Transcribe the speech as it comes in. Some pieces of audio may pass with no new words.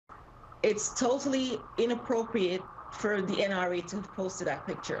It's totally inappropriate for the NRA to have posted that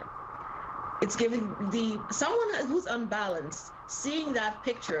picture. It's giving someone who's unbalanced, seeing that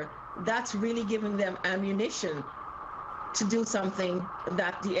picture, that's really giving them ammunition to do something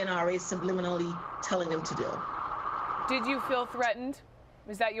that the NRA is subliminally telling them to do. Did you feel threatened?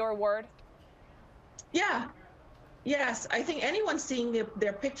 Was that your word? Yeah. Yes, I think anyone seeing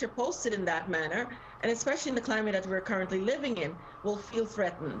their picture posted in that manner, and especially in the climate that we're currently living in, will feel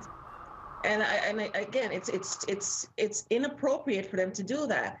threatened. And again, it's inappropriate for them to do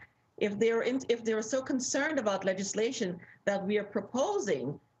that. If they're so concerned about legislation that we are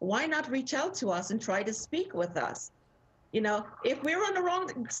proposing, why not reach out to us and try to speak with us? You know, if we're on the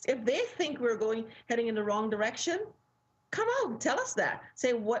wrong, if they think we're heading in the wrong direction, come out, tell us that.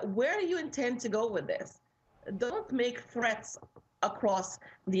 Say where do you intend to go with this? Don't make threats across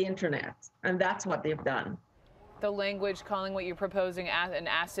the internet, and that's what they've done. The language calling what you're proposing an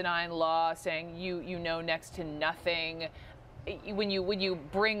asinine law, saying you know next to nothing. When you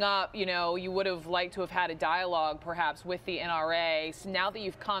bring up, you would have liked to have had a dialogue perhaps with the NRA. So now that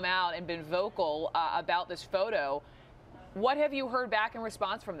you've come out and been vocal about this photo, what have you heard back in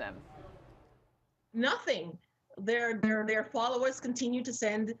response from them? Nothing. Their followers continue to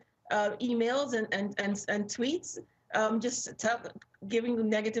send emails and tweets, giving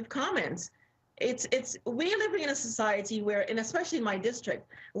negative comments. We're living in a society where, and especially in my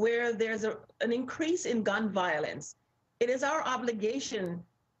district, where there's an increase in gun violence. It is our obligation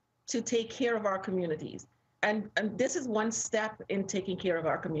to take care of our communities. And this is one step in taking care of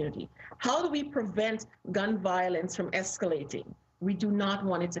our community. How do we prevent gun violence from escalating? We do not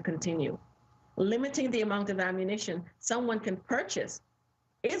want it to continue. Limiting the amount of ammunition someone can purchase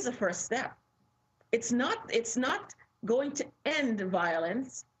is the first step. It's not going to end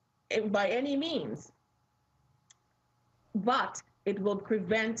violence by any means, but it will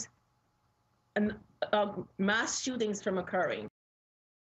prevent mass shootings from occurring.